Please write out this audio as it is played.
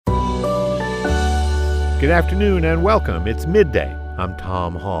Good afternoon and welcome. It's midday. I'm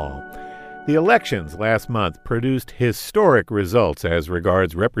Tom Hall. The elections last month produced historic results as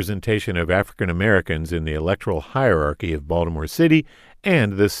regards representation of African Americans in the electoral hierarchy of Baltimore City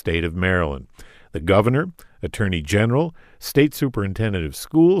and the state of Maryland. The governor, attorney general, state superintendent of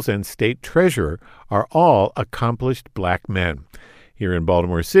schools, and state treasurer are all accomplished black men. Here in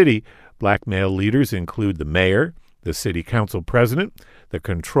Baltimore City, black male leaders include the mayor, the city council president, the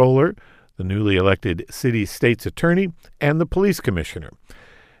controller, the newly elected city state's attorney, and the police commissioner.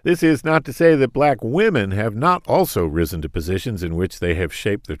 This is not to say that black women have not also risen to positions in which they have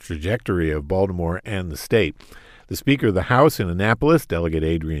shaped the trajectory of Baltimore and the state. The Speaker of the House in Annapolis, Delegate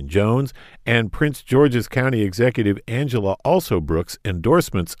Adrian Jones, and Prince George's County Executive Angela Alsobrooks'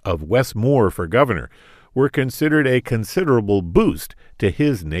 endorsements of Wes Moore for governor were considered a considerable boost to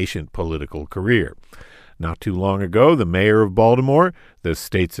his nascent political career. Not too long ago, the mayor of Baltimore, the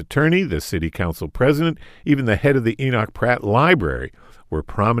state's attorney, the city council president, even the head of the Enoch Pratt Library were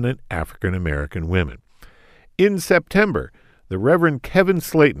prominent African American women. In September, the Reverend Kevin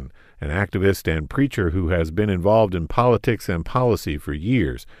Slayton, an activist and preacher who has been involved in politics and policy for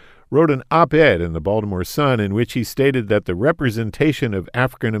years, wrote an op-ed in the Baltimore Sun in which he stated that the representation of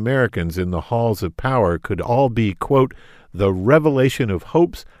African Americans in the halls of power could all be, quote, the revelation of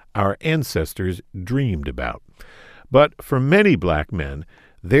hopes our ancestors dreamed about. But for many black men,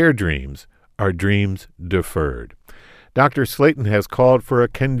 their dreams are dreams deferred. Dr. Slayton has called for a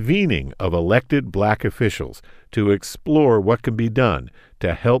convening of elected black officials to explore what can be done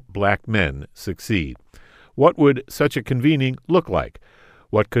to help black men succeed. What would such a convening look like?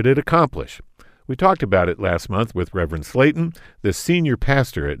 What could it accomplish? We talked about it last month with Reverend Slayton, the senior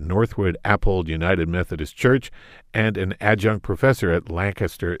pastor at Northwood Appold United Methodist Church and an adjunct professor at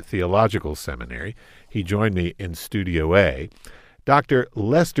Lancaster Theological Seminary. He joined me in Studio A. Dr.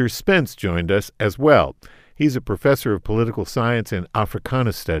 Lester Spence joined us as well. He's a professor of political science and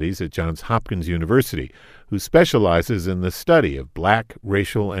Africana studies at Johns Hopkins University, who specializes in the study of black,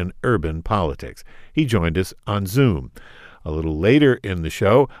 racial, and urban politics. He joined us on Zoom. A little later in the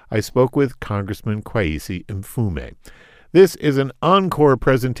show, I spoke with Congressman Kweisi Mfume. This is an encore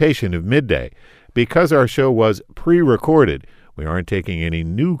presentation of Midday. Because our show was pre-recorded, we aren't taking any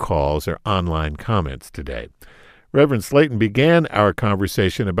new calls or online comments today. Reverend Slayton began our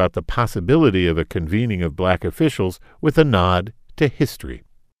conversation about the possibility of a convening of black officials with a nod to history.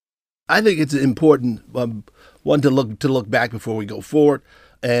 I think it's important, one, to look back before we go forward.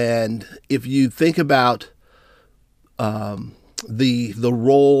 And if you think about the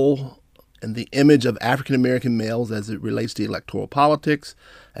role and the image of African American males as it relates to electoral politics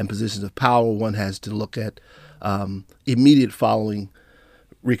and positions of power, one has to look at immediate following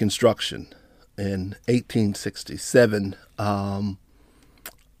Reconstruction in 1867.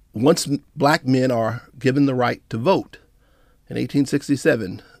 Once black men are given the right to vote in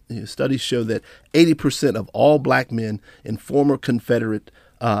 1867, studies show that 80% of all black men in former Confederate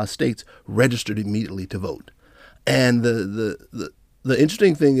states registered immediately to vote. And the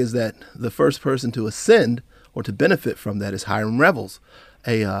interesting thing is that the first person to ascend or to benefit from that is Hiram Revels,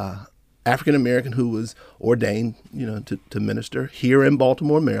 a African American who was ordained, to minister here in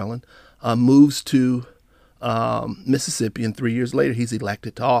Baltimore, Maryland, moves to Mississippi, and 3 years later he's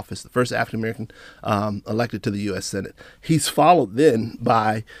elected to office, the first African American elected to the U.S. Senate. He's followed then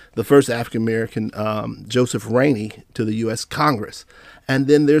by the first African American, Joseph Rainey, to the U.S. Congress. And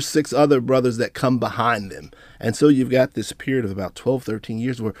then there's 6 other brothers that come behind them. And so you've got this period of about 12, 13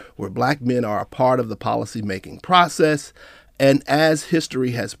 years where black men are a part of the policy-making process. And as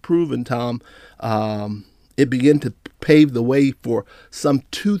history has proven, Tom, it began to pave the way for some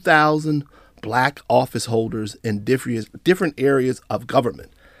 2,000 black office holders in different areas of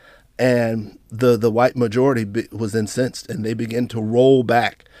government. And the white majority was incensed, and they began to roll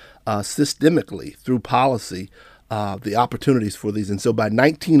back systemically through policy the opportunities for these. And so by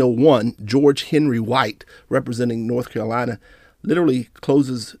 1901, George Henry White, representing North Carolina, literally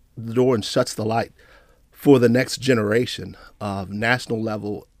closes the door and shuts the light for the next generation of national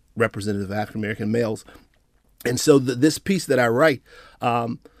level representative African-American males. And so this piece that I write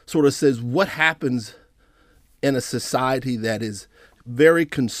sort of says what happens in a society that is very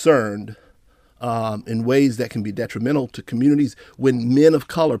concerned in ways that can be detrimental to communities when men of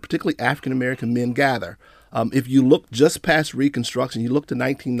color, particularly African-American men, gather. If you look just past Reconstruction, you look to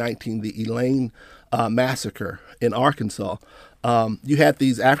 1919, the Elaine massacre in Arkansas, you had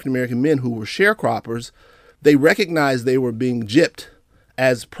these African-American men who were sharecroppers. They recognized they were being gypped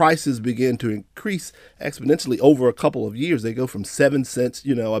as prices began to increase exponentially over a couple of years. They go from 7 cents,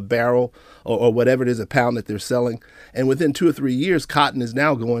 a barrel or whatever it is, a pound that they're selling. And within 2 or 3 years, cotton is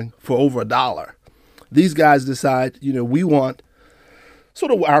now going for over $1. These guys decide, we want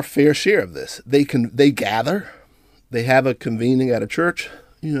sort of our fair share of this. They gather, they have a convening at a church.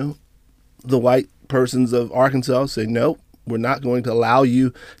 The white persons of Arkansas say, no, we're not going to allow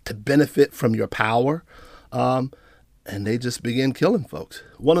you to benefit from your power. And they just begin killing folks.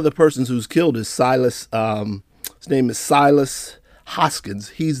 One of the persons who's killed is Silas. His name is Silas Hoskins.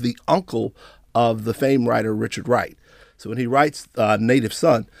 He's the uncle of the famed writer Richard Wright. So when he writes Native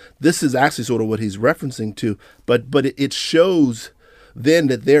Son, this is actually sort of what he's referencing to. But it shows then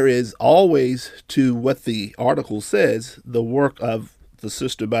that there is always, to what the article says, the work of the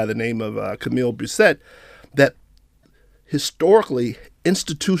sister by the name of Camille Busette, that historically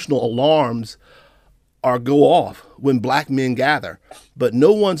institutional alarms go off when black men gather. But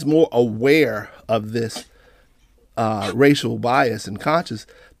no one's more aware of this racial bias and conscience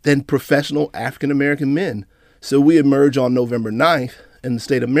than professional African-American men. So we emerge on November 9th in the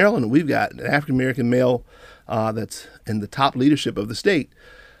state of Maryland. We've got an African-American male that's in the top leadership of the state.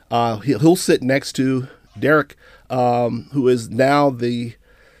 He'll sit next to Derek, who is now the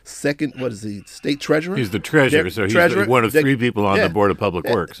second, state treasurer? He's the treasurer, so he's one of three people on the Board of Public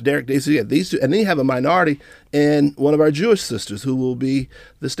Works. Derek Daisy, these two. And then you have a minority and one of our Jewish sisters who will be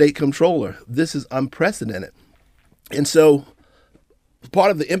the state comptroller. This is unprecedented. And so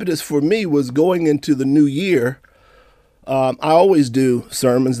part of the impetus for me was going into the new year. I always do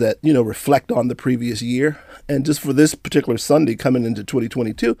sermons that, reflect on the previous year. And just for this particular Sunday coming into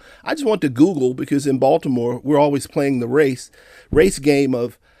 2022, I just want to Google, because in Baltimore, we're always playing the race game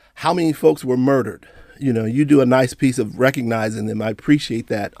of how many folks were murdered. You do a nice piece of recognizing them. I appreciate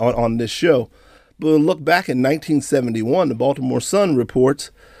that on this show. But look back in 1971, the Baltimore Sun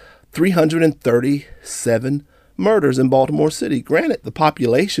reports 337 murders in Baltimore City. Granted, the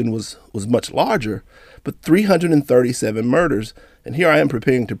population was much larger, but 337 murders. And here I am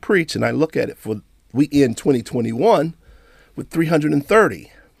preparing to preach, and I look at it we end 2021 with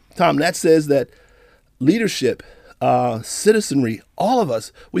 330. Tom, that says that leadership, citizenry, all of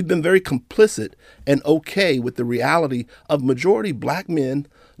us, we've been very complicit and okay with the reality of majority black men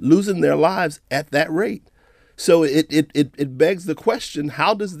losing their lives at that rate. So it begs the question,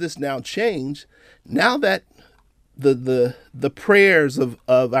 how does this now change now that the prayers of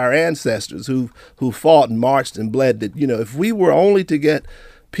our ancestors who fought and marched and bled, that, if we were only to get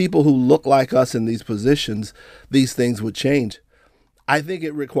people who look like us in these positions, these things would change. I think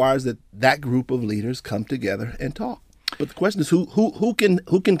it requires that group of leaders come together and talk. But the question is, who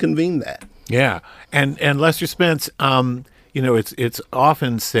can convene that? Yeah, and Lester Spence, it's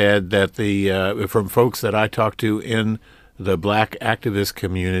often said that from folks that I talk to in the black activist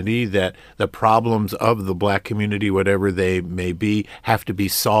community, that the problems of the black community, whatever they may be, have to be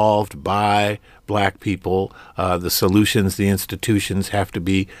solved by black people. The solutions, the institutions have to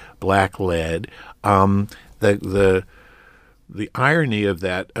be black-led. The irony of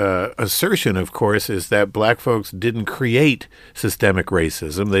that assertion, of course, is that black folks didn't create systemic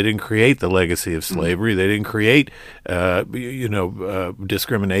racism. They didn't create the legacy of slavery. They didn't create,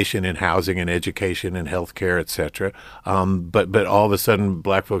 discrimination in housing and education and health care, et cetera. But all of a sudden,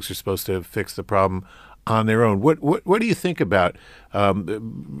 black folks are supposed to fix the problem on their own. What do you think about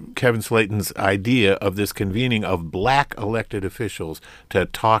Kevin Slayton's idea of this convening of black elected officials to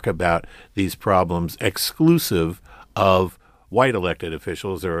talk about these problems exclusive of white elected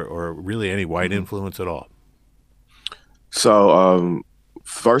officials or really any white influence at all? So,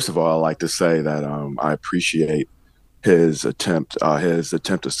 first of all, I'd like to say that I appreciate his attempt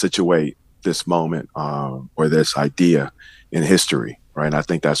to situate this moment or this idea in history, right? And I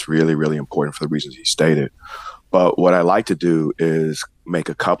think that's really, really important for the reasons he stated. But what I like to do is make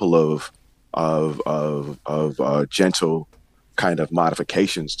a couple of gentle kind of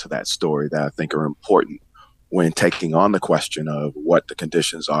modifications to that story that I think are important when taking on the question of what the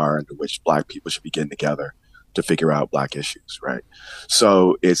conditions are under which black people should be getting together to figure out black issues, right?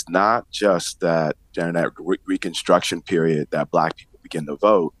 So it's not just that during that Reconstruction period that black people begin to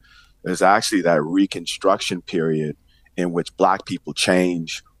vote. There's actually that Reconstruction period in which black people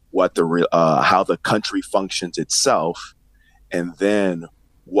change how the country functions itself, and then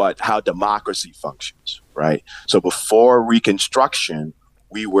how democracy functions, right? So before Reconstruction,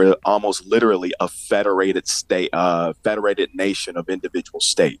 we were almost literally a federated nation of individual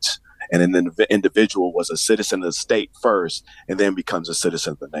states. And then the individual was a citizen of the state first and then becomes a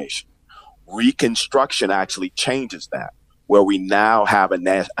citizen of the nation. Reconstruction actually changes that, where we now have a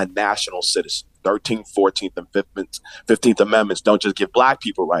national citizen. 13th, 14th, and 15th Amendments don't just give black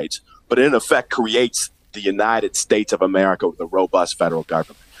people rights, but in effect creates the United States of America with a robust federal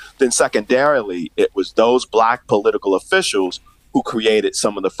government. Then secondarily, it was those black political officials who created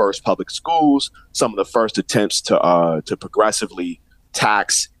some of the first public schools, some of the first attempts to progressively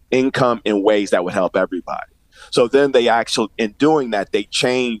tax income in ways that would help everybody. So then they actually, in doing that, they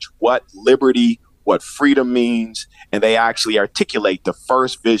change what liberty, what freedom means, and they actually articulate the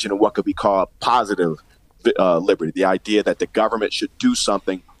first vision of what could be called positive liberty, the idea that the government should do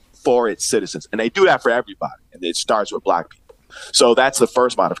something for its citizens. And they do that for everybody. And it starts with Black people. So that's the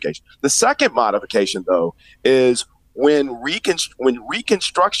first modification. The second modification, though, is when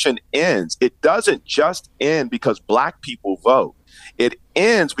Reconstruction ends, it doesn't just end because Black people vote. It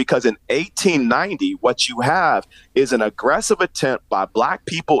ends because in 1890, what you have is an aggressive attempt by Black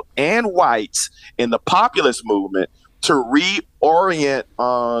people and whites in the populist movement to reorient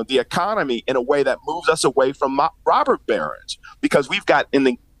the economy in a way that moves us away from robber barons, because we've got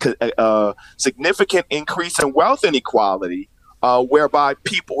a significant increase in wealth inequality, where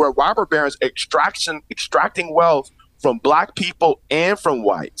robber barons extracting wealth from Black people and from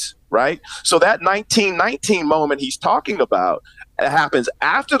whites, right? So that 1919 moment he's talking about happens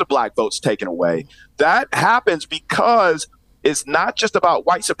after the Black vote's taken away. That happens because it's not just about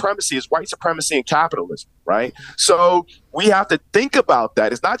white supremacy, it's white supremacy and capitalism, right? So we have to think about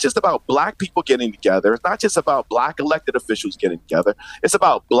that. It's not just about Black people getting together. It's not just about Black elected officials getting together. It's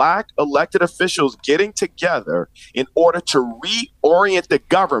about Black elected officials getting together in order to reorient the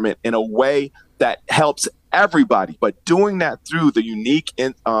government in a way that helps everybody, but doing that through the unique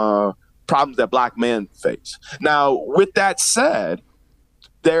problems that Black men face. Now, with that said,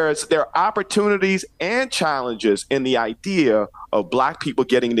 there are opportunities and challenges in the idea of Black people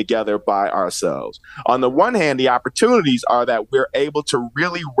getting together by ourselves. On the one hand, the opportunities are that we're able to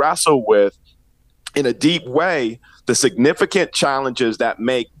really wrestle with, in a deep way, the significant challenges that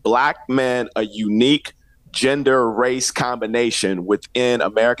make Black men a unique gender-race combination within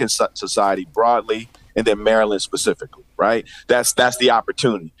American society broadly, and then Maryland specifically, right? That's the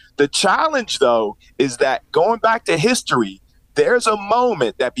opportunity. The challenge, though, is that going back to history, there's a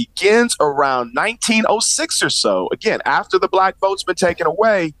moment that begins around 1906 or so, again, after the Black vote's been taken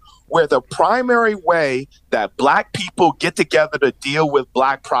away, where the primary way that Black people get together to deal with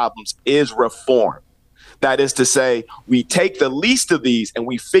Black problems is reform. That is to say, we take the least of these and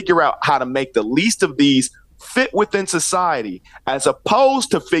we figure out how to make the least of these fit within society, as opposed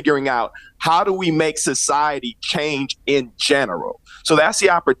to figuring out how do we make society change in general. So that's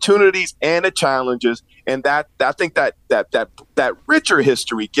the opportunities and the challenges. And that I think that richer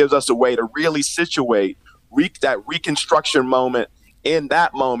history gives us a way to really situate that Reconstruction moment in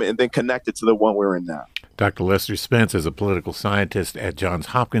that moment and then connect it to the one we're in now. Dr. Lester Spence is a political scientist at Johns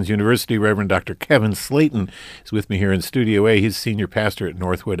Hopkins University. Reverend Dr. Kevin Slayton is with me here in Studio A. He's senior pastor at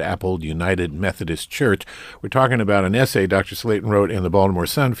Northwood-Appold United Methodist Church. We're talking about an essay Dr. Slayton wrote in the Baltimore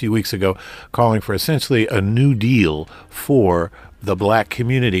Sun a few weeks ago calling for essentially a new deal for the Black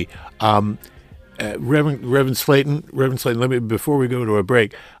community. Reverend Slayton, let me, before we go to a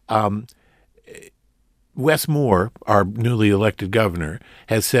break, Wes Moore, our newly elected governor,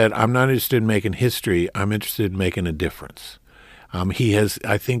 has said, I'm not interested in making history, I'm interested in making a difference. He has,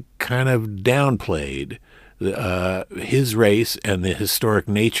 I think, kind of downplayed his race and the historic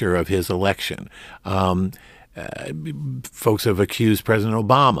nature of his election. Folks have accused President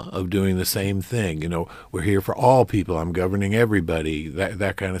Obama of doing the same thing. You know, we're here for all people, I'm governing everybody,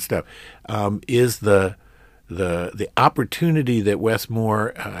 that kind of stuff. Is the opportunity that Wes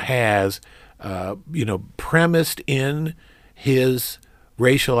Moore has premised in his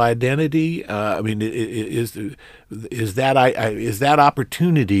racial identity? I mean, is that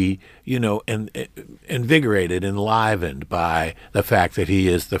opportunity, invigorated, enlivened by the fact that he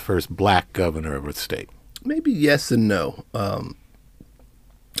is the first Black governor of a state? Maybe yes and no.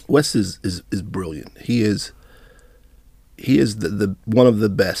 Wes is brilliant. He is the one of the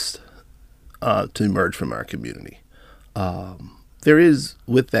best to emerge from our community. There is,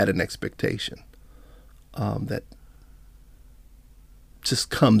 with that, an expectation that just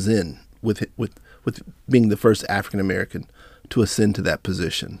comes in with being the first African American to ascend to that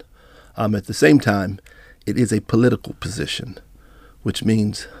position. At the same time, it is a political position, which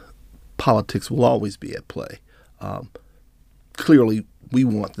means politics will always be at play. Clearly, we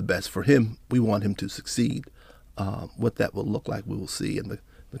want the best for him. We want him to succeed. What that will look like, we will see in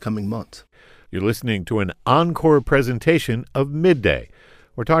the coming months. You're listening to an encore presentation of Midday.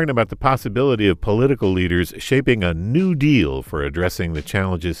 We're talking about the possibility of political leaders shaping a new deal for addressing the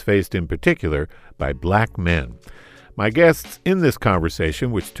challenges faced in particular by Black men. My guests in this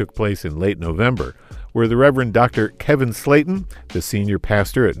conversation, which took place in late November, were the Reverend Dr. Kevin Slayton, the senior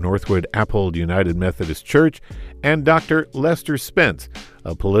pastor at Northwood-Appold United Methodist Church, and Dr. Lester Spence,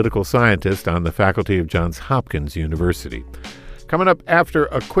 a political scientist on the faculty of Johns Hopkins University. Coming up after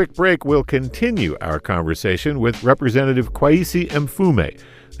a quick break, we'll continue our conversation with Representative Kweisi Mfume,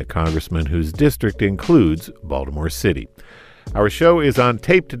 the congressman whose district includes Baltimore City. Our show is on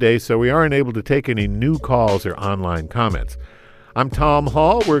tape today, so we aren't able to take any new calls or online comments. I'm Tom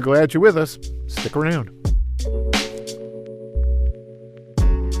Hall. We're glad you're with us. Stick around.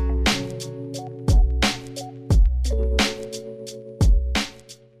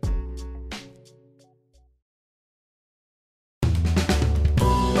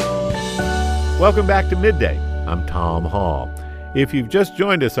 Welcome back to Midday. I'm Tom Hall. If you've just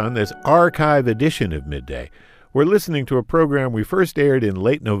joined us on this archive edition of Midday, we're listening to a program we first aired in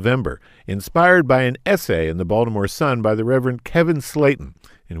late November, inspired by an essay in the Baltimore Sun by the Reverend Kevin Slayton,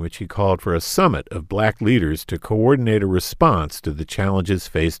 in which he called for a summit of black leaders to coordinate a response to the challenges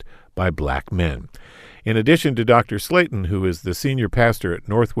faced by black men. In addition to Dr. Slayton, who is the senior pastor at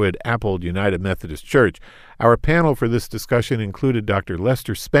Northwood Appold United Methodist Church, our panel for this discussion included Dr.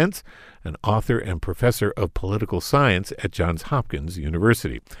 Lester Spence, an author and professor of political science at Johns Hopkins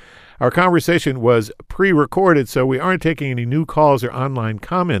University. Our conversation was pre-recorded, so we aren't taking any new calls or online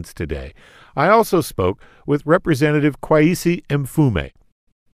comments today. I also spoke with Representative Kweisi Mfume.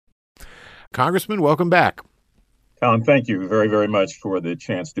 Congressman, welcome back. Tom, thank you very, very much for the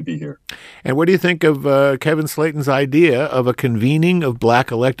chance to be here. And what do you think of Kevin Slayton's idea of a convening of black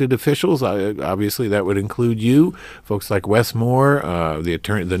elected officials? Obviously, that would include you, folks like Wes Moore,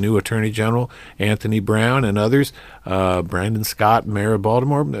 the new Attorney General, Anthony Brown, and others, Brandon Scott, Mayor of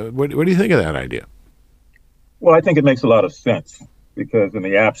Baltimore. What do you think of that idea? Well, I think it makes a lot of sense because in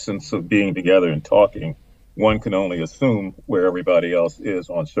the absence of being together and talking, one can only assume where everybody else is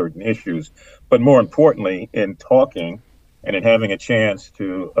on certain issues. But more importantly, in talking and in having a chance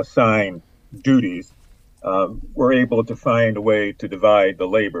to assign duties, we're able to find a way to divide the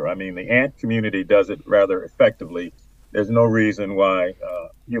labor. I mean, the ant community does it rather effectively. There's no reason why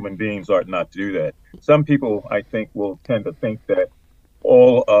human beings ought not to do that. Some people, I think, will tend to think that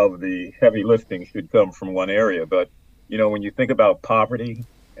all of the heavy lifting should come from one area. But, you know, when you think about poverty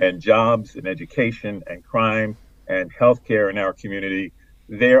and jobs and education and crime and healthcare in our community,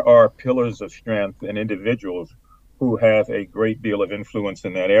 there are pillars of strength and individuals who have a great deal of influence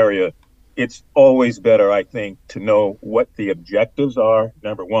in that area. It's always better, I think, to know what the objectives are,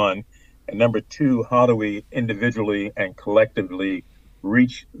 number one, and number two, how do we individually and collectively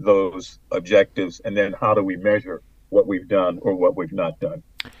reach those objectives, and then how do we measure what we've done or what we've not done.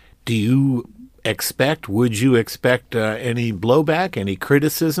 Would you expect any blowback, any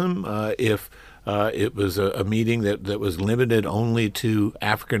criticism if it was a meeting that was limited only to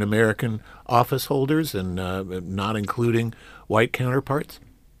African American office holders and not including white counterparts?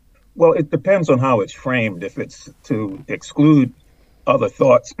 Well, it depends on how it's framed. If it's to exclude other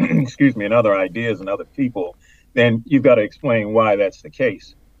thoughts, and other ideas and other people, then you've got to explain why that's the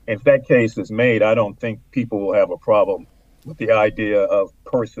case. If that case is made, I don't think people will have a problem with the idea of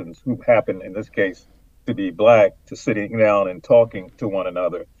persons who happen, in this case, to be black, to sitting down and talking to one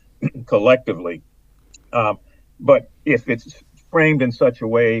another collectively. But if it's framed in such a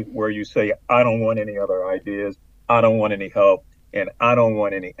way where you say, I don't want any other ideas, I don't want any help, and I don't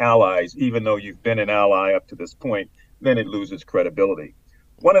want any allies, even though you've been an ally up to this point, then it loses credibility.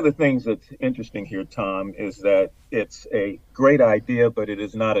 One of the things that's interesting here, Tom, is that it's a great idea, but it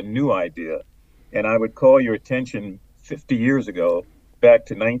is not a new idea. And I would call your attention 50 years ago, back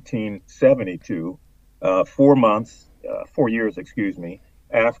to 1972, 4 years,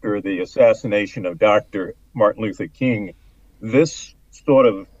 after the assassination of Dr. Martin Luther King, this sort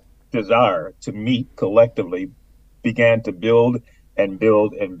of desire to meet collectively began to build and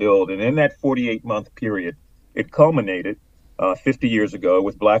build and build. And in that 48-month period, it culminated 50 years ago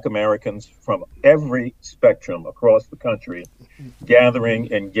with Black Americans from every spectrum across the country gathering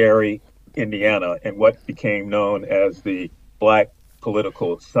in Gary, Indiana, in what became known as the Black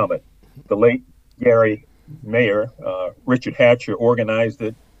Political Summit. The late Gary mayor, Richard Hatcher, organized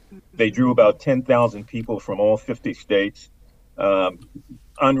it. They drew about 10,000 people from all 50 states.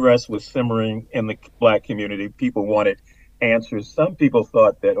 Unrest was simmering in the Black community. People wanted answers. Some people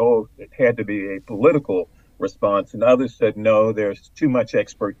thought that, it had to be a political response, and others said, no, there's too much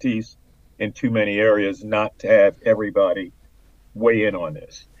expertise in too many areas not to have everybody weigh in on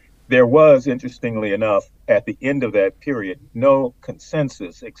this. There was, interestingly enough, at the end of that period, no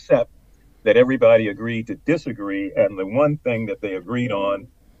consensus except that everybody agreed to disagree, and the one thing that they agreed on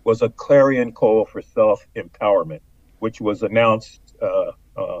was a clarion call for self-empowerment, which was announced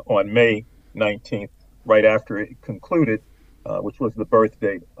on May 19th, right after it concluded, which was the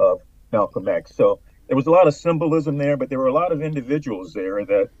birthday of Malcolm X. So there was a lot of symbolism there, but there were a lot of individuals there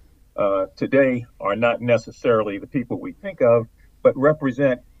that today are not necessarily the people we think of, but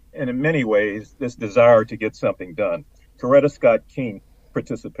represent, and in many ways, this desire to get something done. Coretta Scott King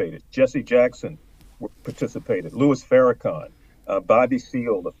participated. Jesse Jackson participated. Louis Farrakhan, Bobby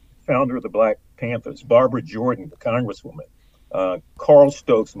Seale, the founder of the Black Panthers, Barbara Jordan, the congresswoman, Carl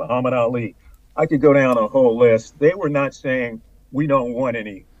Stokes, Muhammad Ali. I could go down a whole list. They were not saying we don't want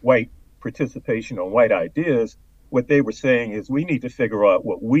any white participation or white ideas. What they were saying is we need to figure out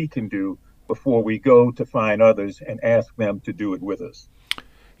what we can do before we go to find others and ask them to do it with us.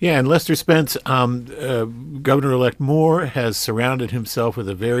 Yeah, and Lester Spence, Governor-elect Moore has surrounded himself with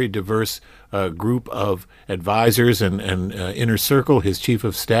a very diverse group of advisors and inner circle. His chief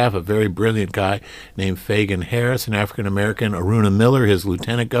of staff, a very brilliant guy named Fagan Harris, an African-American. Aruna Miller, his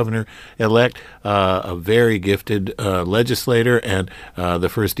lieutenant governor-elect, a very gifted legislator and the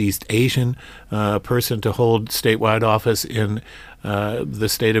first East Asian person to hold statewide office in the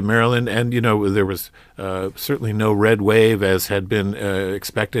state of Maryland. And, there was certainly no red wave as had been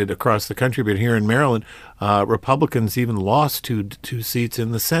expected across the country. But here in Maryland, Republicans even lost two seats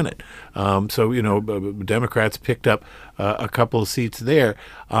in the Senate. Democrats picked up a couple of seats there.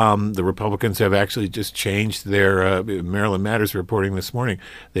 The Republicans have actually just changed their, Maryland Matters reporting this morning,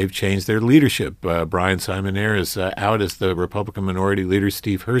 they've changed their leadership. Brian Simonaire is out as the Republican minority leader.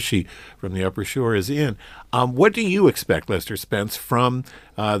 Steve Hershey from the Upper Shore is in. What do you expect, Lester Spence, from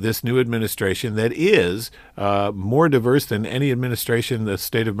this new administration that is more diverse than any administration the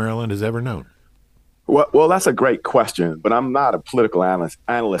state of Maryland has ever known? Well, that's a great question, but I'm not a political analyst.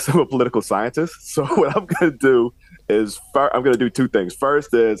 I'm a political scientist. So what I'm going to do is I'm going to do two things.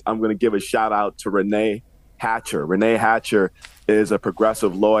 First is I'm going to give a shout out to Renee Hatcher. Renee Hatcher is a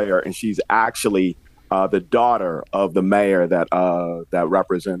progressive lawyer, and she's actually the daughter of the mayor that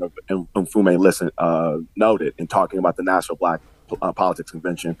Representative Mfume noted in talking about the National Black Politics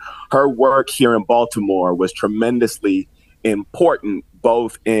Convention. Her work here in Baltimore was tremendously important,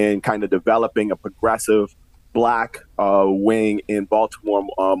 both in kind of developing a progressive Black wing in Baltimore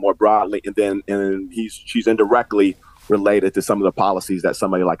more broadly, and she's indirectly related to some of the policies that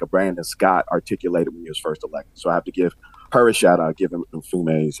somebody like a Brandon Scott articulated when he was first elected. So I have to give her a shout out, given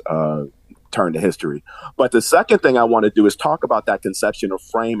Mfume's turn to history. But the second thing I want to do is talk about that conception of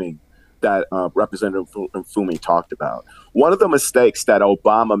framing that Representative Mfume talked about. One of the mistakes that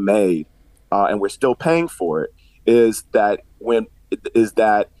Obama made, and we're still paying for it, is that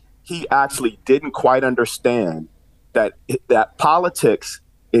he actually didn't quite understand that politics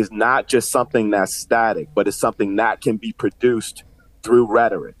is not just something that's static, but it's something that can be produced through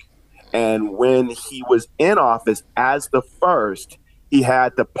rhetoric. And when he was in office as the first, he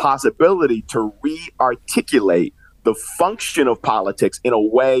had the possibility to re-articulate the function of politics in a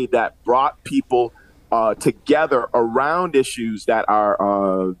way that brought people together around issues that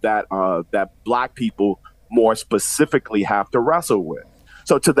Black people more specifically have to wrestle with.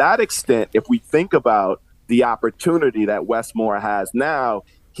 So to that extent, if we think about the opportunity that Wes Moore has now,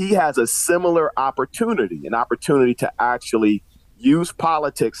 he has a similar opportunity, an opportunity to actually use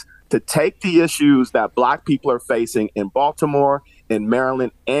politics to take the issues that Black people are facing in Baltimore, in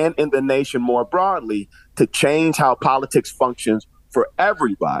Maryland, and in the nation more broadly to change how politics functions for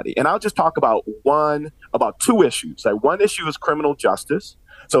everybody. And I'll just talk about two issues. Like, one issue is criminal justice.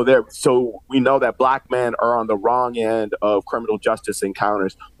 So we know that Black men are on the wrong end of criminal justice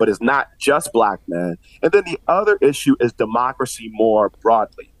encounters, but it's not just Black men. And then the other issue is democracy more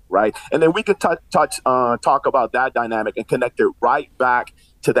broadly, right? And then we can talk about that dynamic and connect it right back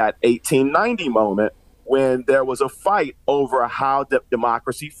to that 1890 moment when there was a fight over how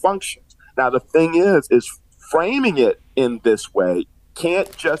democracy functions. Now, the thing is framing it in this way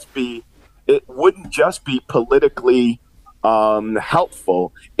wouldn't just be politically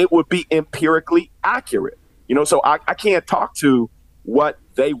helpful, it would be empirically accurate. So I can't talk to what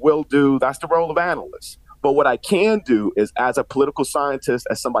they will do. That's the role of analysts. But what I can do is, as a political scientist,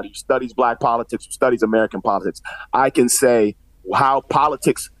 as somebody who studies Black politics, who studies American politics, I can say how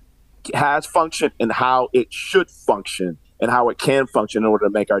politics has functioned and how it should function and how it can function in order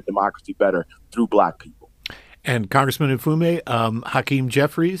to make our democracy better through Black people. And Congressman Mfume, Hakeem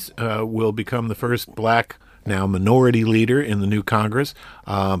Jeffries will become the first Black now minority leader in the new Congress.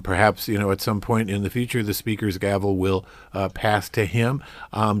 Perhaps, at some point in the future, the Speaker's gavel will pass to him.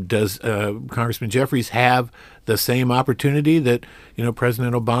 Does Congressman Jeffries have the same opportunity that,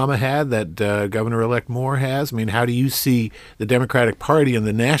 President Obama had, that Governor-elect Moore has? I mean, how do you see the Democratic Party on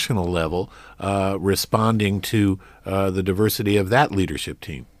the national level responding to the diversity of that leadership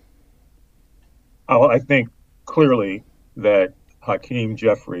team? I think clearly that Hakeem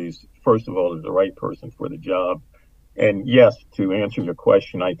Jeffries, first of all, is the right person for the job. And yes, to answer your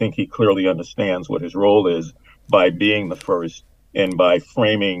question, I think he clearly understands what his role is by being the first and by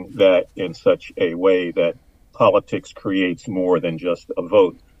framing that in such a way that politics creates more than just a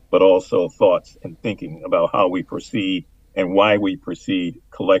vote, but also thoughts and thinking about how we proceed and why we proceed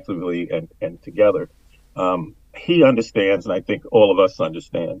collectively and together. He understands, and I think all of us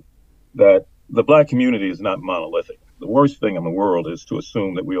understand, that the Black community is not monolithic. The worst thing in the world is to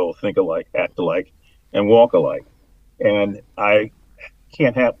assume that we all think alike, act alike, and walk alike. And I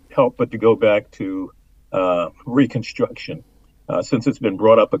can't help but to go back to Reconstruction, since it's been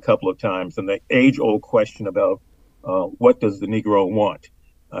brought up a couple of times, and the age-old question about what does the Negro want?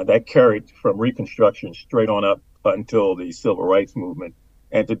 That carried from Reconstruction straight on up until the Civil Rights Movement.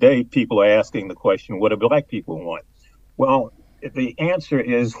 And today, people are asking the question, what do Black people want? Well, the answer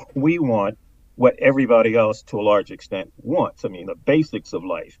is we want what everybody else, to a large extent, wants. I mean, the basics of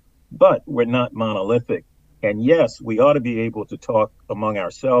life. But we're not monolithic. And yes, we ought to be able to talk among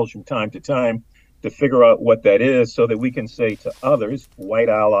ourselves from time to time to figure out what that is so that we can say to others, white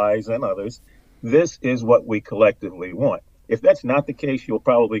allies and others, this is what we collectively want. If that's not the case, you'll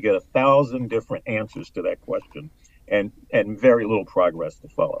probably get 1,000 different answers to that question and very little progress to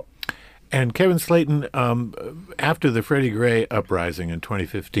follow. And Kevin Slayton, after the Freddie Gray uprising in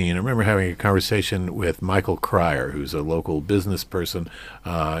 2015, I remember having a conversation with Michael Cryer, who's a local business person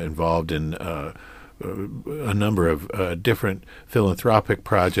involved in a number of different philanthropic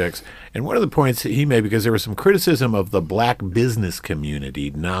projects. And one of the points he made, because there was some criticism of the Black business community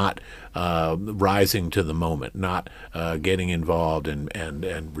not rising to the moment, not getting involved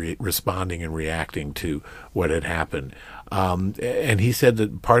and responding and reacting to what had happened. And he said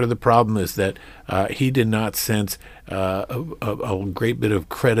that part of the problem is that he did not sense a great bit of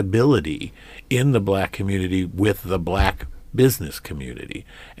credibility in the Black community with the Black business community.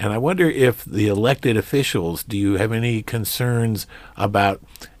 And I wonder if the elected officials, do you have any concerns about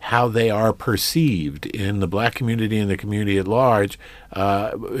how they are perceived in the Black community and the community at large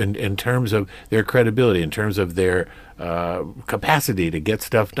in terms of their credibility, in terms of their capacity to get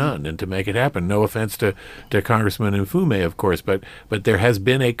stuff done and to make it happen? No offense to Congressman Mfume, of course, but there has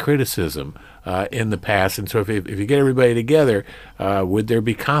been a criticism in the past. And so if you get everybody together, would there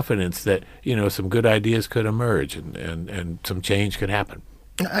be confidence that, some good ideas could emerge and some change could happen?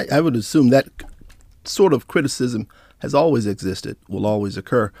 I would assume that sort of criticism has always existed, will always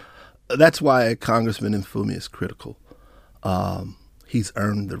occur. That's why Congressman Mfume is critical. He's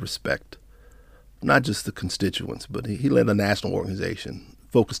earned the respect, not just the constituents, but he led a national organization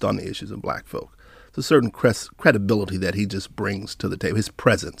focused on the issues of Black folk. There's a certain credibility that he just brings to the table, his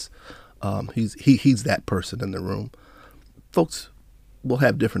presence. He's that person in the room. Folks will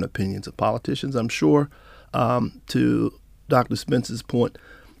have different opinions of politicians, I'm sure. To Dr. Spence's point,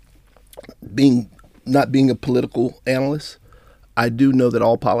 not being a political analyst, I do know that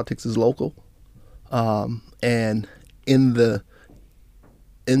all politics is local. And in the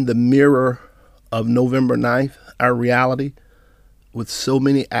mirror of November 9th, our reality, with so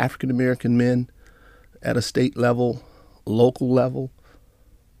many African American men at a state level, local level,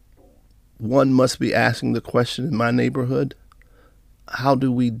 one must be asking the question in my neighborhood, how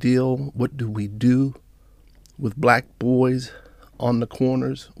do we deal, what do we do with Black boys on the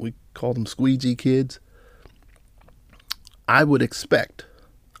corners? We call them squeegee kids. I would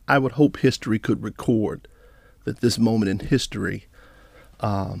hope history could record that this moment in history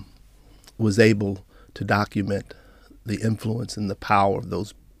was able to document the influence and the power of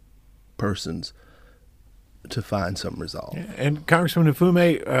those persons to find some resolve. And Congressman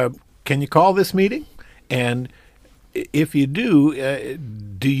Mfume, can you call this meeting? And if you do,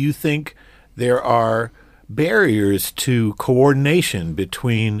 do you think there are barriers to coordination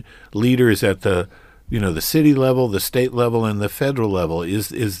between leaders at the city level, the state level, and the federal level?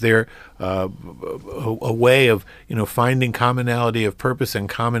 Is there a way of finding commonality of purpose and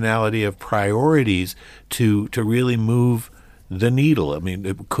commonality of priorities to really move the needle? I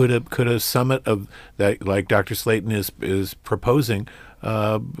mean, could a summit of that, like Dr. Slayton is proposing,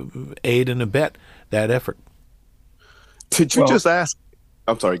 aid and abet that effort? Did you just ask?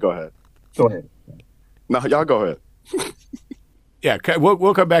 I'm sorry. Go ahead. Go ahead. No, y'all go ahead. Yeah,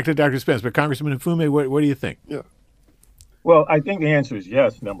 we'll come back to Dr. Spence, but Congressman Mfume, what do you think? Yeah. Well, I think the answer is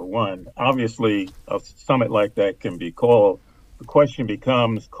yes, number one. Obviously, a summit like that can be called. The question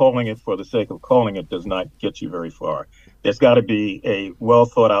becomes, calling it for the sake of calling it does not get you very far. There's got to be a well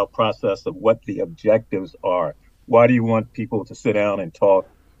thought out process of what the objectives are. Why do you want people to sit down and talk?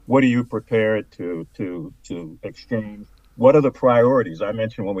 What are you prepared to exchange? What are the priorities? I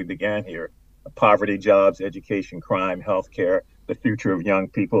mentioned when we began here, poverty, jobs, education, crime, healthcare, the future of young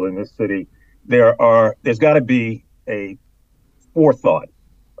people in this city. There's got to be a forethought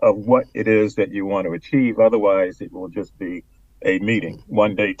of what it is that you want to achieve. Otherwise, it will just be a meeting,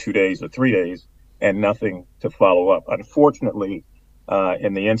 1 day, 2 days, or 3 days, and nothing to follow up. Unfortunately,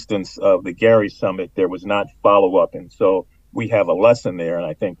 in the instance of the Gary Summit, there was not follow up. And so we have a lesson there, and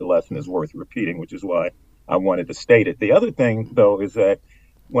I think the lesson is worth repeating, which is why I wanted to state it. The other thing, though, is that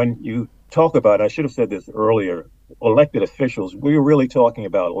when you talk about, I should have said this earlier, elected officials, we're really talking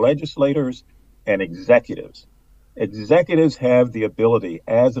about legislators and executives. Executives have the ability,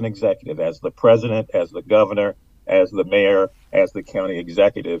 as an executive, as the president, as the governor, as the mayor, as the county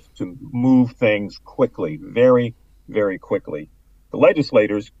executive, to move things quickly, very, very quickly. The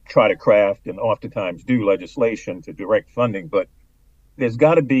legislators try to craft and oftentimes do legislation to direct funding, but there's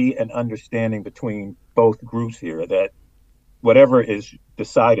got to be an understanding between both groups here that whatever is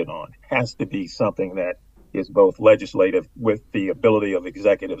decided on has to be something that is both legislative with the ability of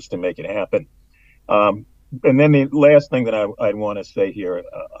executives to make it happen. And then the last thing that I'd want to say here,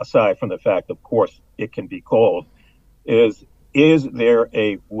 aside from the fact, of course, it can be called, is there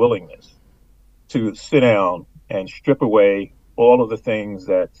a willingness to sit down and strip away all of the things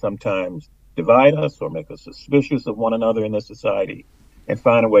that sometimes divide us or make us suspicious of one another in this society and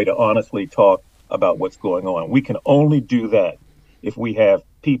find a way to honestly talk about what's going on? We can only do that if we have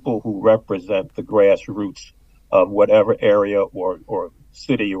people who represent the grassroots of whatever area or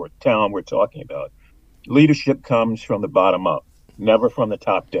city or town we're talking about. Leadership comes from the bottom up, never from the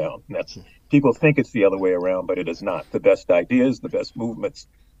top down. And that's, people think it's the other way around, but it is not. The best ideas, the best movements,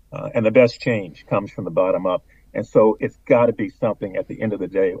 and the best change comes from the bottom up. And so it's got to be something at the end of the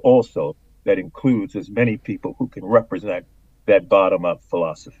day also that includes as many people who can represent that bottom up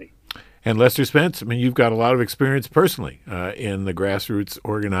philosophy. And Lester Spence, I mean, you've got a lot of experience personally in the grassroots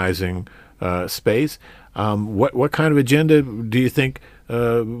organizing space. What kind of agenda do you think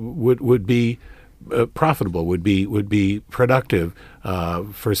would be profitable, would be productive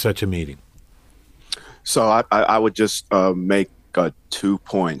for such a meeting? So I would just make 2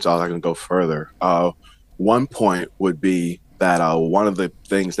 points. I was going to go further. One point would be that one of the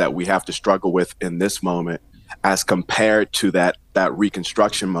things that we have to struggle with in this moment, as compared to that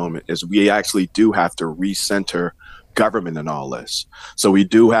Reconstruction moment, is we actually do have to recenter government in all this. So we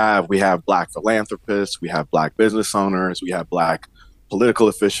have Black philanthropists, we have Black business owners, we have Black political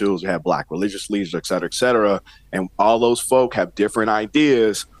officials, we have Black religious leaders, et cetera, and all those folk have different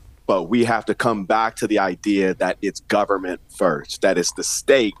ideas. But we have to come back to the idea that it's government first, that it's the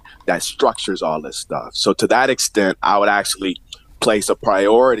state that structures all this stuff. So to that extent, I would actually place a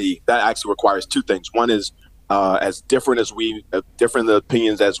priority that actually requires two things. One is as different the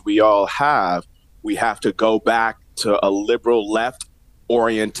opinions as we all have, we have to go back to a liberal left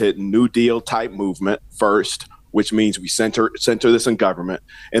oriented New Deal type movement first, which means we center this in government.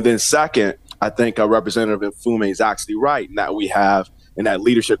 And then second, I think Representative Mfume is actually right in that we have, and that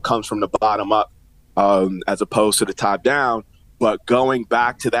leadership comes from the bottom up as opposed to the top down. But going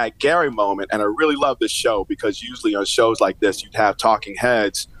back to that Gary moment, and I really love this show because usually on shows like this, you'd have talking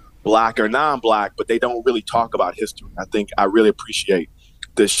heads, Black or non-Black, but they don't really talk about history. I think I really appreciate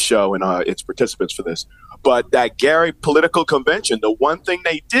this show and its participants for this. But that Gary political convention, the one thing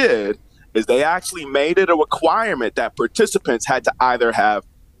they did is they actually made it a requirement that participants had to either have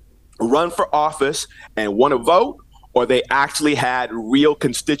run for office and want to vote, or they actually had real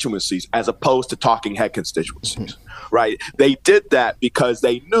constituencies as opposed to talking head constituencies, right? They did that because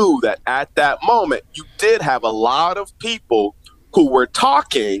they knew that at that moment, you did have a lot of people who were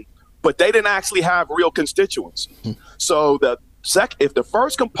talking, but they didn't actually have real constituencies. So if the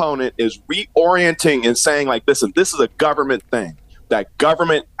first component is reorienting and saying like, listen, this is a government thing, that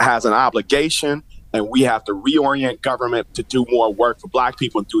government has an obligation and we have to reorient government to do more work for Black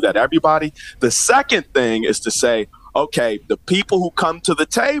people and do that everybody. The second thing is to say, okay, the people who come to the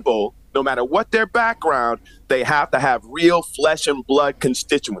table, no matter what their background, they have to have real flesh and blood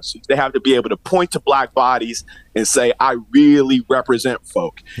constituencies. They have to be able to point to Black bodies and say, I really represent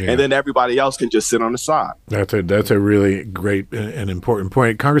folk. Yeah. And then everybody else can just sit on the side. That's a really great and important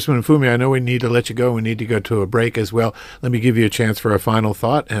point. Congressman Mfume, I know we need to let you go. We need to go to a break as well. Let me give you a chance for a final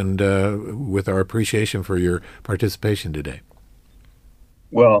thought and with our appreciation for your participation today.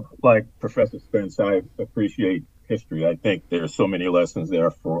 Well, like Professor Spence, I appreciate history. I think there are so many lessons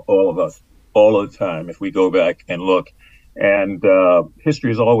there for all of us all of the time if we go back and look. And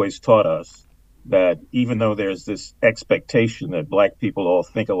history has always taught us that even though there's this expectation that Black people all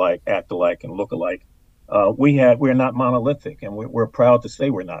think alike, act alike, and look alike, we're not monolithic. And we're proud to say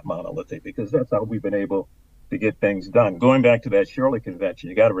we're not monolithic because that's how we've been able to get things done. Going back to that Shirley Convention,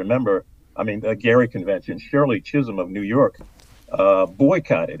 you got to remember, the Gary Convention, Shirley Chisholm of New York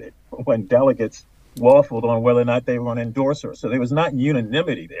boycotted it when delegates waffled on whether or not they were going to endorse her. So there was not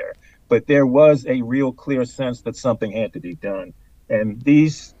unanimity there. but there was a real clear sense that something had to be done. And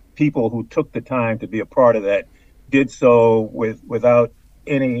these people who took the time to be a part of that did so without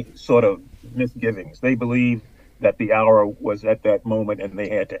any sort of misgivings. They believed that the hour was at that moment and they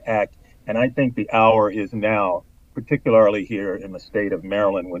had to act. And I think the hour is now, particularly here in the state of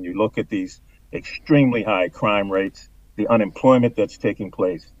Maryland, when you look at these extremely high crime rates, the unemployment that's taking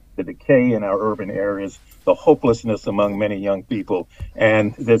place, the decay in our urban areas, the hopelessness among many young people,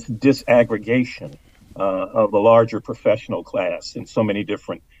 and this disaggregation of the larger professional class in so many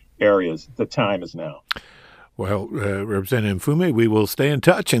different areas. The time is now. Well, Representative Mfume, we will stay in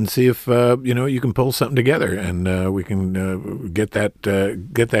touch and see if you can pull something together, and we can get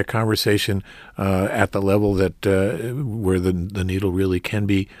that conversation at the level that where the needle really can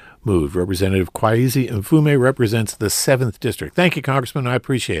be moved. Representative Kwesi Mfume represents the 7th District. Thank you, Congressman. I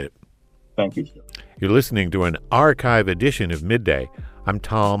appreciate it. Thank you, sir. You're listening to an archive edition of Midday. I'm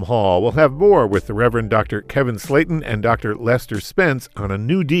Tom Hall. We'll have more with the Reverend Dr. Kevin Slayton and Dr. Lester Spence on a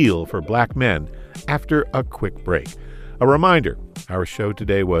new deal for black men after a quick break. A reminder, our show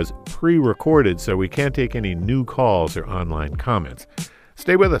today was pre-recorded, so we can't take any new calls or online comments.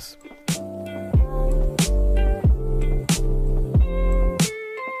 Stay with us.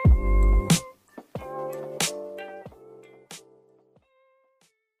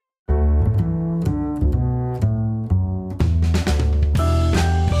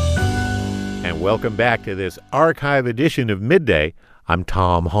 Welcome back to this archive edition of Midday. I'm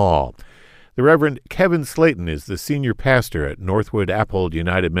Tom Hall. The Reverend Kevin Slayton is the senior pastor at Northwood Appold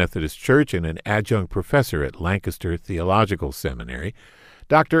United Methodist Church and an adjunct professor at Lancaster Theological Seminary.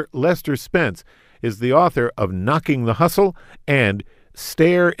 Dr. Lester Spence is the author of Knocking the Hustle and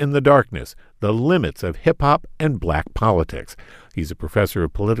Stare in the Darkness, The Limits of Hip-Hop and Black Politics. He's a professor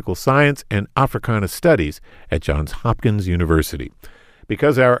of political science and Africana studies at Johns Hopkins University.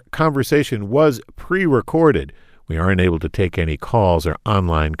 Because our conversation was pre-recorded, we aren't able to take any calls or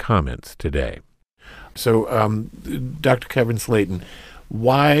online comments today. So, Dr. Kevin Slayton,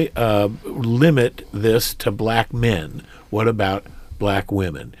 why limit this to black men? What about black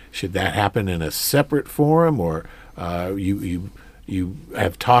women? Should that happen in a separate forum, or you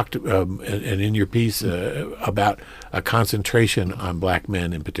have talked and in your piece about a concentration on black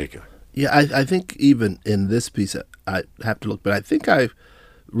men in particular? Yeah, I think even in this piece, I have to look, but I think I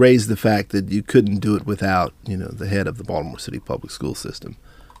raised the fact that you couldn't do it without, the head of the Baltimore City public school system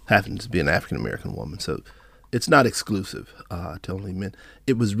happens to be an African-American woman. So it's not exclusive to only men.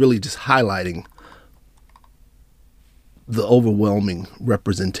 It was really just highlighting the overwhelming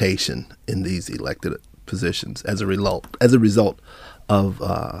representation in these elected positions as a result of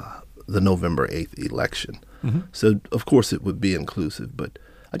the November 8th election. Mm-hmm. So, of course, it would be inclusive, but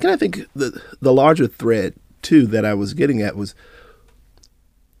again, I think the larger thread, too, that I was getting at was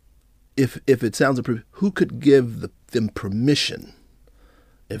if it sounds approved, who could give them permission?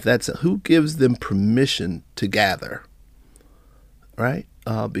 Who gives them permission to gather, right?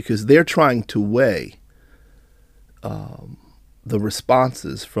 Because they're trying to weigh the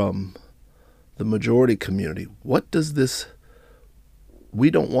responses from the majority community. What does this... We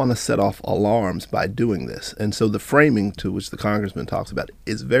don't want to set off alarms by doing this. And so the framing to which the congressman talks about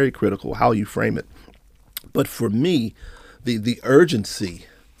is very critical, how you frame it. But for me, the urgency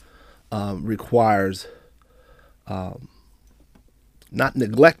requires not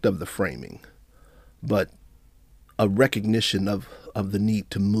neglect of the framing, but a recognition of the need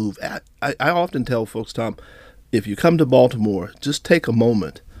to move. I often tell folks, Tom, if you come to Baltimore, just take a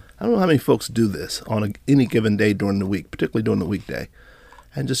moment. I don't know how many folks do this on any given day during the week, particularly during the weekday,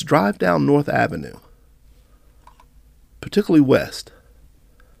 and just drive down North Avenue, particularly west.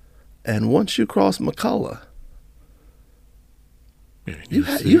 And once you cross McCullough, you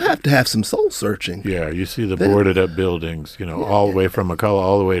have to have some soul searching. Yeah, you see the boarded up buildings, all the way from McCullough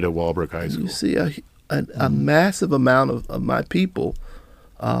all the way to Walbrook High School. You see a massive amount of my people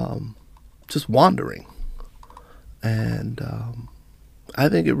just wandering. And I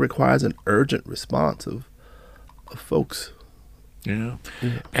think it requires an urgent response of folks. Yeah.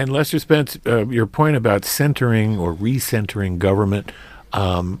 And Lester Spence, your point about centering or recentering government,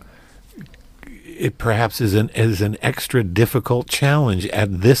 it perhaps is an extra difficult challenge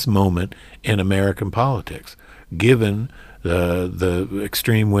at this moment in American politics, given the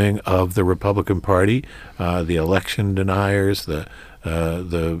extreme wing of the Republican Party, the election deniers, the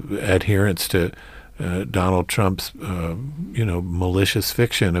adherents to Donald Trump's malicious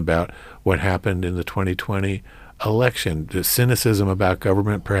fiction about what happened in the 2020 election. The cynicism about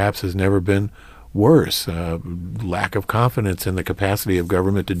government perhaps has never been worse. Lack of confidence in the capacity of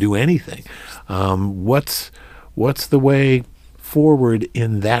government to do anything. What's the way forward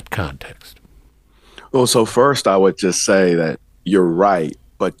in that context? Well, so first I would just say that you're right,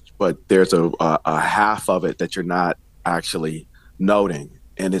 but there's a half of it that you're not actually noting,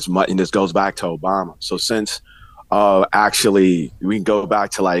 and this goes back to Obama. So since actually we can go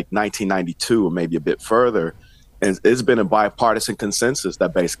back to like 1992 or maybe a bit further, and it's been a bipartisan consensus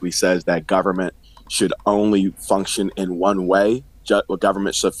that basically says that government should only function in one way.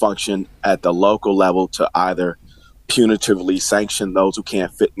 Government should function at the local level to either punitively sanction those who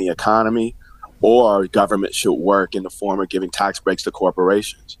can't fit in the economy, or government should work in the form of giving tax breaks to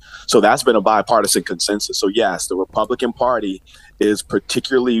corporations. So that's been a bipartisan consensus. So yes, the Republican Party is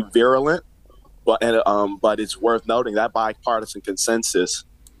particularly virulent, but it's worth noting that bipartisan consensus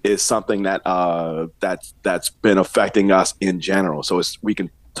is something that that's been affecting us in general. So we can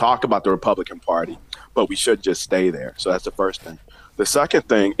talk about the Republican Party, but we should just stay there. So that's the first thing. The second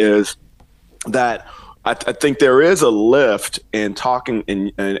thing is that I think there is a lift in talking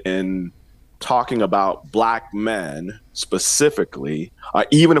talking about Black men specifically,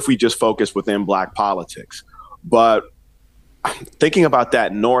 even if we just focus within Black politics. But thinking about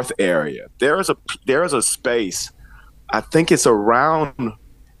that North area, there is a space. I think it's around.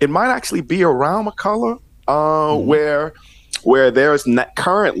 It might actually be around McCullough, where there's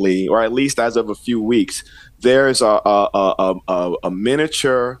currently, or at least as of a few weeks, there's a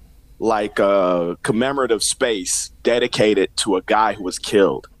miniature, like a commemorative space dedicated to a guy who was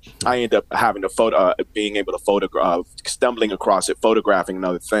killed. I end up having to being able to photograph, stumbling across it, photographing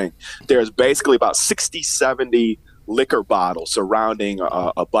another thing. There's basically about 60, 70 liquor bottles surrounding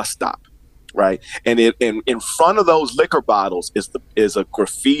a bus stop, right? And in front of those liquor bottles is a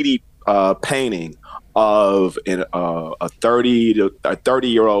graffiti painting of a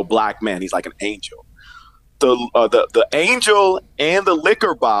 30-year-old Black man. He's like an angel. The angel and the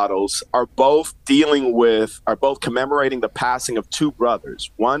liquor bottles are both commemorating the passing of two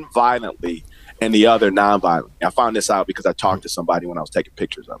brothers, one violently and the other non-violently. I found this out because I talked to somebody when I was taking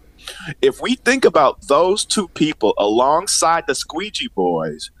pictures of it. If we think about those two people alongside the Squeegee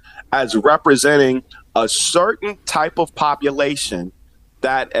Boys as representing a certain type of population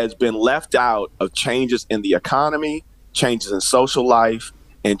that has been left out of changes in the economy, changes in social life,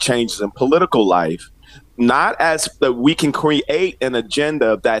 and changes in political life, not as that we can create an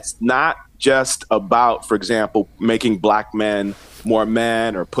agenda that's not just about, for example, making Black men more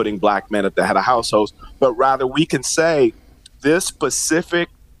men or putting Black men at the head of households, but rather we can say this specific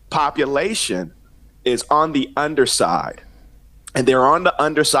population is on the underside, and they're on the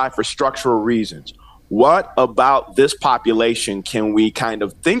underside for structural reasons. What about this population can we kind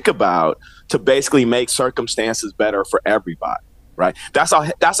of think about to basically make circumstances better for everybody? Right. That's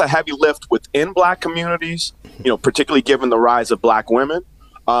a heavy lift within Black communities, particularly given the rise of Black women.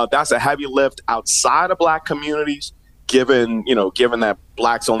 That's a heavy lift outside of Black communities, given that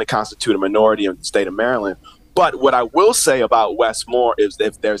Blacks only constitute a minority in the state of Maryland. But what I will say about Wes Moore is that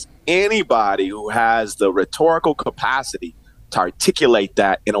if there's anybody who has the rhetorical capacity to articulate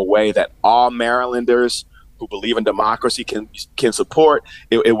that in a way that all Marylanders who believe in democracy can support,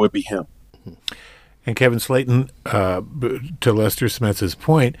 it would be him. And Kevin Slayton, to Lester Smets's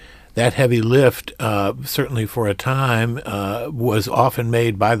point, that heavy lift, certainly for a time, was often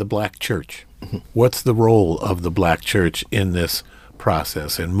made by the Black church. What's the role of the Black church in this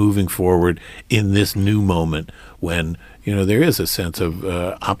process and moving forward in this new moment when, there is a sense of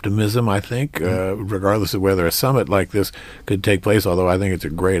optimism, I think, regardless of whether a summit like this could take place, although I think it's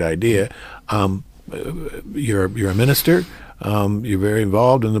a great idea. You're a minister. You're very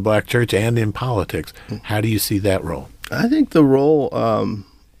involved in the Black church and in politics. How do you see that role? I think the role,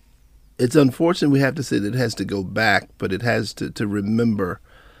 it's unfortunate we have to say that it has to go back, but it has to remember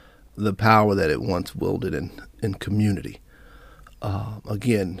the power that it once wielded in community.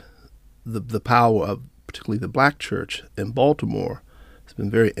 Again, the power of particularly the Black church in Baltimore has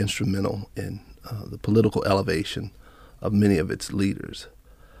been very instrumental in the political elevation of many of its leaders.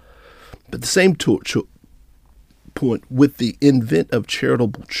 But the same point with the invent of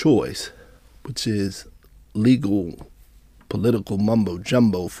charitable choice, which is legal political mumbo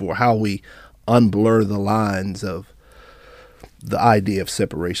jumbo for how we unblur the lines of the idea of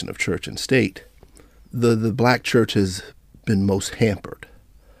separation of church and state, the Black church has been most hampered.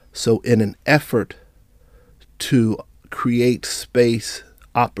 So in an effort to create space,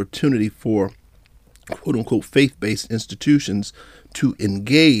 opportunity for quote unquote faith-based institutions to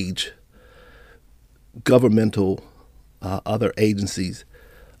engage governmental other agencies,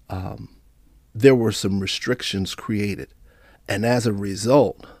 there were some restrictions created. And as a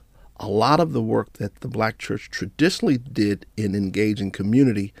result, a lot of the work that the Black church traditionally did in engaging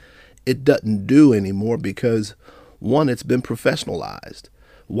community, it doesn't do anymore because One, it's been professionalized.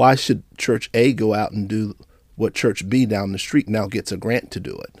 Why should Church A go out and do what Church B down the street now gets a grant to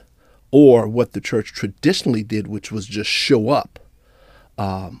do it? Or what the church traditionally did, which was just show up.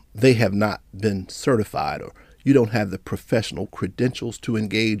 They have not been certified, or you don't have the professional credentials to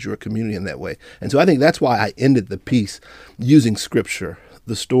engage your community in that way. And so I think that's why I ended the piece using scripture,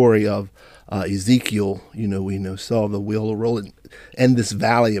 the story of Ezekiel, we saw the wheel rolling, and this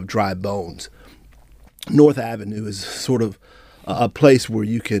valley of dry bones. North Avenue is sort of a place where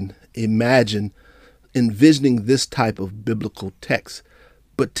you can imagine envisioning this type of biblical text,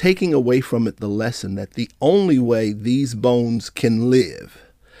 but taking away from it the lesson that the only way these bones can live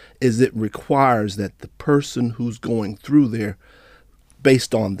is it requires that the person who's going through there,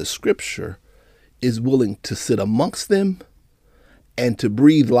 based on the scripture, is willing to sit amongst them and to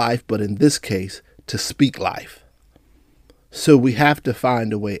breathe life, but in this case, to speak life. So we have to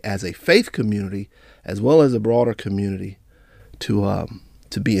find a way as a faith community, as well as a broader community, to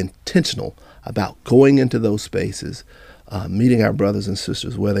be intentional about going into those spaces, meeting our brothers and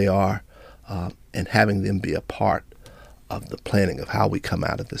sisters where they are, and having them be a part of the planning of how we come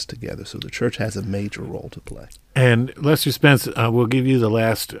out of this together. So the church has a major role to play. And Lester Spence, we'll give you the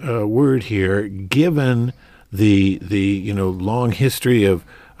last word here. Given the long history of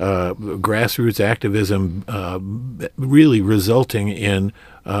grassroots activism really resulting in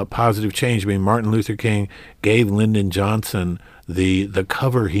positive change. I mean, Martin Luther King gave Lyndon Johnson the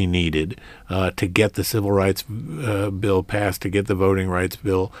cover he needed to get the Civil Rights Bill passed, to get the Voting Rights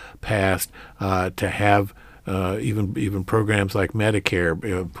Bill passed, to have even programs like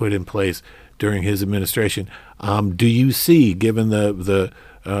Medicare put in place during his administration. Do you see, given the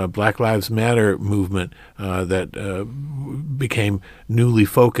Black Lives Matter movement that became newly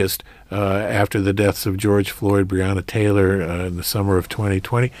focused after the deaths of George Floyd, Breonna Taylor in the summer of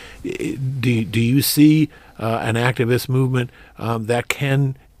 2020, do you see an activist movement that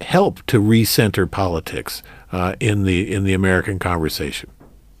can help to recenter politics in the American conversation?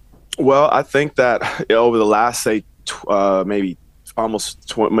 Well, I think that over the last, say, maybe almost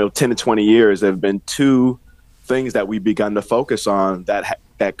 10 to 20 years, there have been two things that we've begun to focus on that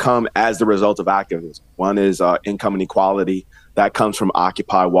come as the result of activism. One is income inequality that comes from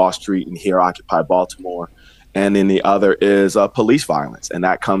Occupy Wall Street and here Occupy Baltimore. And then the other is police violence. And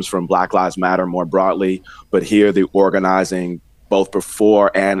that comes from Black Lives Matter more broadly, but here the organizing both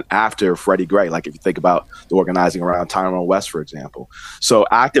before and after Freddie Gray, like if you think about the organizing around Tyrone West, for example. So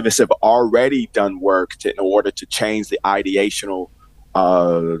activists have already done work in order to change the ideational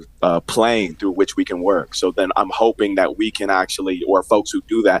plane through which we can work. So then I'm hoping that we can actually, or folks who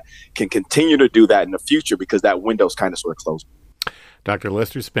do that, can continue to do that in the future, because that window's kind of sort of closed. Dr.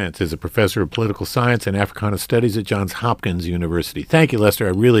 Lester Spence is a professor of political science and Africana Studies at Johns Hopkins University. Thank you, Lester.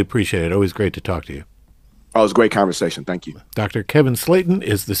 I really appreciate it. Always great to talk to you. Oh, it was a great conversation. Thank you. Dr. Kevin Slayton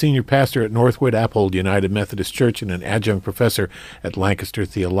is the senior pastor at Northwood Appold United Methodist Church and an adjunct professor at Lancaster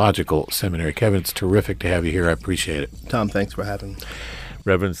Theological Seminary. Kevin, it's terrific to have you here. I appreciate it. Tom, thanks for having me.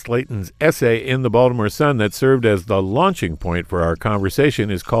 Reverend Slayton's essay in the Baltimore Sun that served as the launching point for our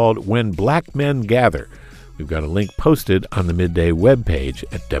conversation is called When Black Men Gather. We've got a link posted on the Midday webpage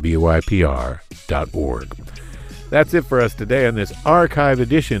at WYPR.org. That's it for us today on this archive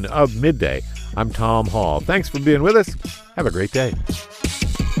edition of Midday. I'm Tom Hall. Thanks for being with us. Have a great day.